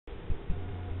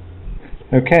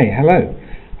Okay, hello.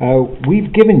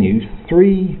 We've given you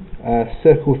three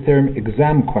circle theorem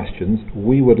exam questions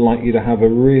we would like you to have a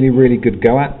really good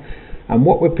go at, and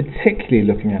what we're particularly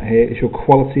looking at here is your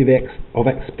quality of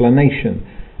explanation.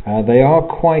 They are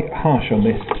quite harsh on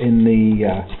this in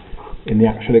the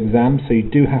actual exam, so you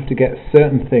do have to get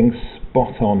certain things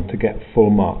spot on to get full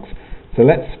marks. So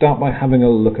let's start by having a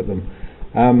look at them.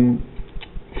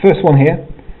 First one here.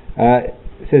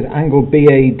 It says angle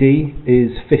BAD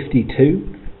is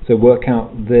 52, so work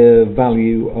out the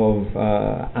value of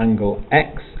angle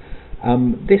X.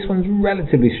 This one's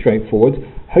relatively straightforward.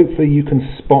 Hopefully you can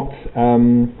spot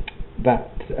that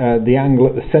the angle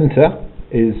at the centre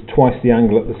is twice the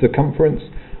angle at the circumference,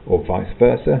 or vice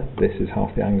versa. This is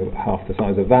half the angle, half the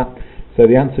size of that. So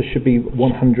the answer should be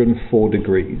 104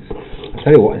 degrees. I'll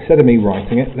tell you what, instead of me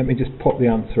writing it, let me just pop the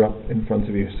answer up in front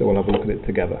of you so we'll have a look at it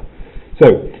together.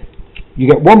 So you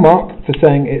get 1 mark for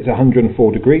saying it's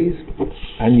 104 degrees,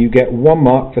 and you get 1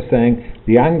 mark for saying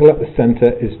the angle at the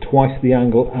centre is twice the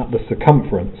angle at the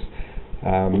circumference.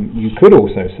 You could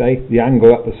also say the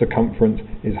angle at the circumference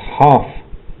is half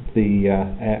the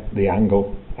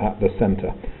angle at the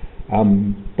centre.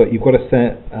 But you've got to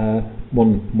say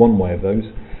one way of those.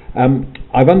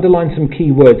 I've underlined some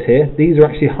key words here. These are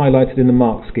actually highlighted in the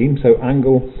mark scheme. So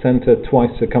angle, centre,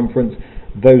 twice circumference.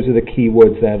 Those are the key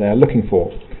words there they're looking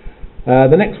for.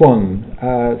 The next one,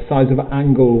 size of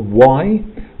angle Y.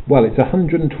 Well, it's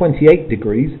 128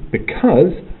 degrees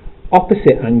because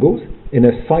opposite angles in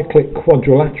a cyclic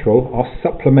quadrilateral are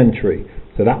supplementary.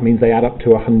 So that means they add up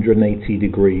to 180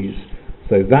 degrees.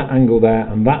 So that angle there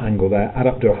and that angle there add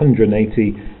up to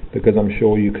 180 because I'm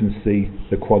sure you can see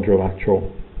the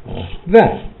quadrilateral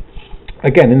there.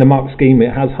 Again, in the mark scheme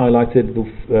it has highlighted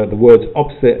the words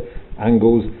opposite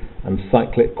angles and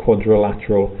cyclic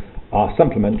quadrilateral are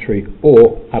supplementary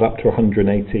or add up to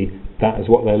 180. That is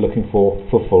what they're looking for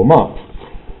full marks.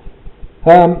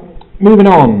 Moving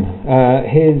on,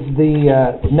 here's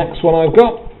the next one I've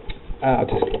got. I'll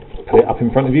just put it up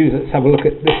in front of you. Let's have a look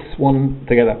at this one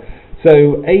together.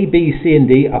 So A, B, C and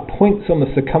D are points on the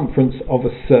circumference of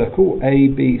a circle, A,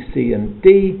 B, C and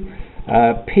D.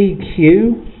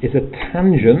 PQ is a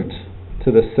tangent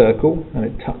to the circle and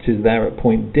it touches there at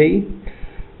point D.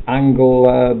 Angle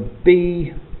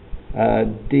BDQ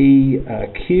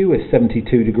is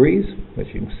 72 degrees, which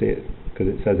you can see it because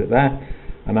it says it there,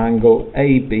 and angle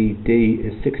ABD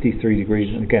is 63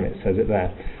 degrees, and again it says it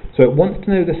there. So it wants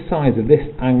to know the size of this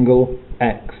angle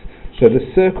X. So the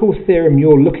circle theorem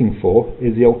you're looking for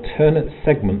is the alternate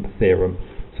segment theorem.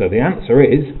 So the answer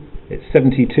is it's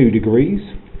 72 degrees.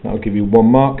 That'll give you 1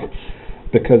 mark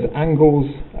because angles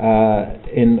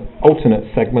in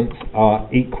alternate segments are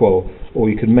equal. Or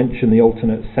you could mention the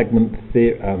alternate segment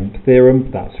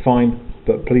theorem, that's fine,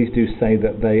 but please do say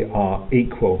that they are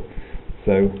equal.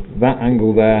 So that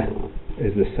angle there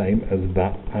is the same as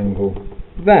that angle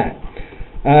there.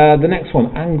 The next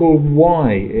one, angle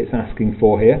Y, it's asking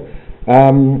for here.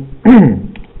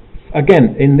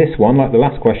 Again, in this one, like the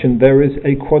last question, there is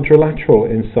a quadrilateral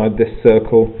inside this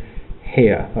circle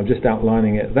here. I'm just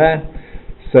outlining it there.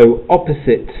 So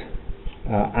opposite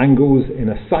angles in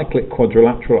a cyclic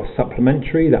quadrilateral are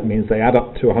supplementary. That means they add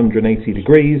up to 180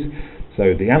 degrees.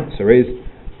 So the answer is,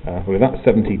 well, that's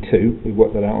 72. We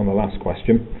worked that out on the last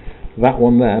question. That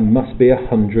one there must be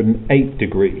 108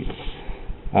 degrees.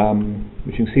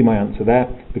 Which you can see my answer there,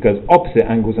 because opposite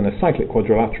angles in a cyclic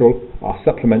quadrilateral are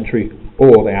supplementary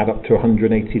or they add up to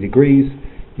 180 degrees.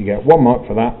 You get 1 mark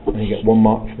for that, and you get 1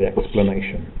 mark for the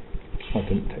explanation. I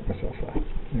didn't take myself there.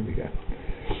 There we go.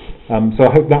 So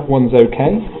I hope that one's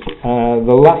okay.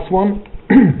 The last one,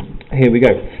 here we go.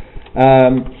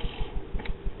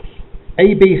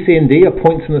 A, B, C and D are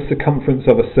points on the circumference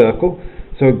of a circle.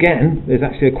 So again, there's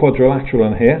actually a quadrilateral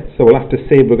on here, so we'll have to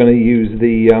see if we're going to use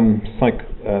the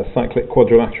cyclic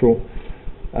quadrilateral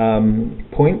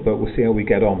point, but we'll see how we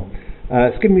get on.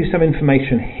 It's giving you some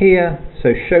information here,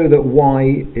 so show that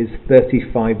Y is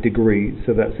 35 degrees,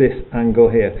 so that's this angle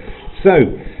here.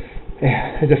 So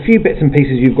there's a few bits and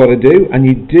pieces you've got to do, and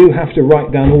you do have to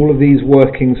write down all of these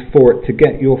workings for it to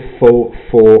get your full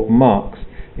 4 marks.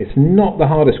 It's not the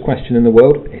hardest question in the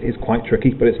world. It is quite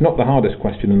tricky, but it's not the hardest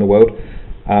question in the world.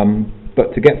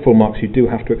 But to get full marks you do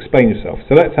have to explain yourself.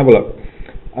 So let's have a look.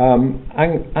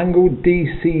 Angle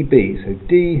DCB, so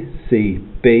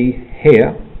DCB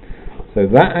here, so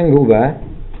that angle there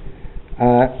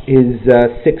is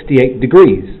 68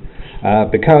 degrees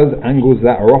because angles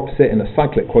that are opposite in a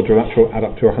cyclic quadrilateral add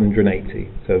up to 180.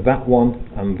 So that one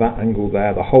and that angle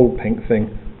there, the whole pink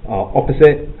thing, are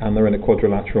opposite and they're in a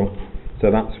quadrilateral.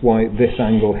 So that's why this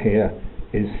angle here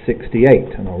is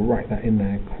 68, and I'll write that in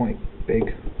there quite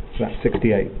big So that's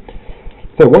 68.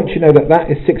 So once you know that that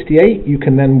is 68, you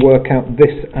can then work out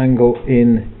this angle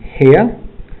in here,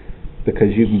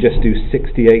 because you can just do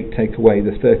 68 take away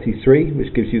the 33,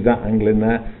 which gives you that angle in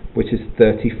there, which is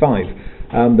 35.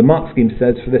 The mark scheme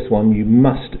says for this one you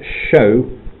must show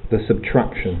the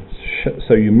subtraction,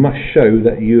 so you must show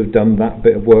that you have done that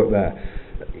bit of work there.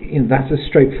 That's a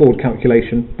straightforward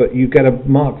calculation, but you get a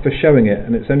mark for showing it,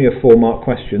 and it's only a 4-mark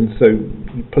question, so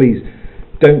please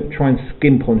don't try and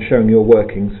skimp on showing your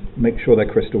workings. Make sure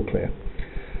they're crystal clear.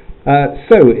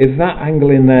 So if that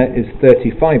angle in there is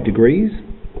 35 degrees,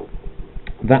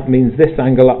 that means this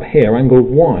angle up here, angle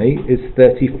Y, is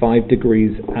 35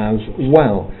 degrees as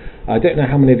well. I don't know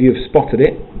how many of you have spotted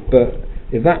it, but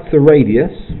if that's the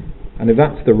radius, and if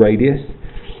that's the radius,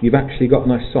 you've actually got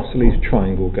an isosceles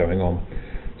triangle going on.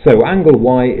 So angle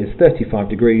Y is 35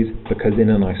 degrees because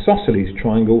in an isosceles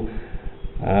triangle,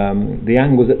 the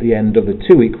angles at the end of the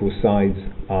two equal sides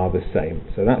are the same.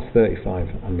 So that's 35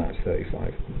 and that's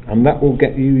 35. And that will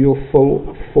get you your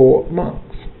full 4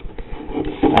 marks.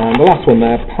 And the last one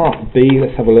there, part B,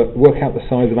 let's have a look. Work out the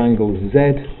size of angle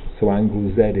Z. So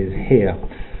angle Z is here.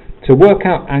 To work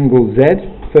out angle Z,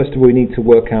 first of all we need to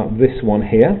work out this one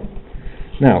here.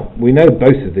 Now, we know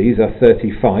both of these are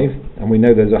 35, and we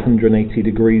know there's 180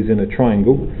 degrees in a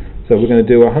triangle. So we're going to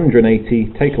do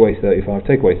 180, take away 35,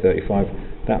 take away 35.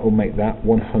 That will make that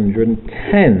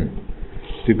 110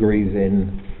 degrees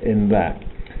in there.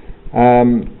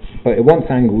 But it wants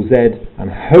angle Z, and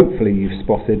hopefully you've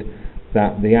spotted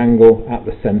that the angle at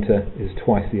the centre is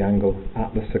twice the angle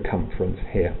at the circumference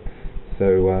here.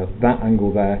 So that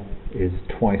angle there is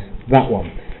twice that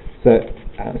one. So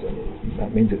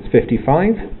that means it's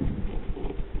 55.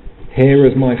 Here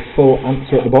is my full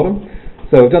answer at the bottom.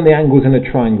 So I've done the angles in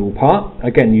a triangle part.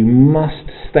 Again, you must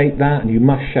state that and you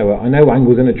must show it. I know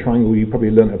angles in a triangle you probably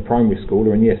learnt at primary school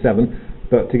or in year 7,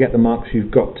 but to get the marks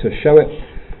you've got to show it.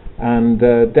 And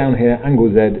down here,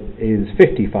 angle Z is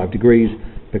 55 degrees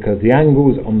because the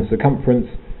angles on the circumference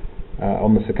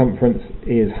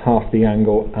is half the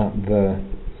angle at the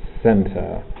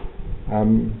centre.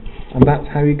 And that's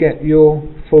how you get your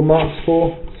full marks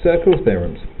for circle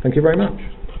theorems. Thank you very much.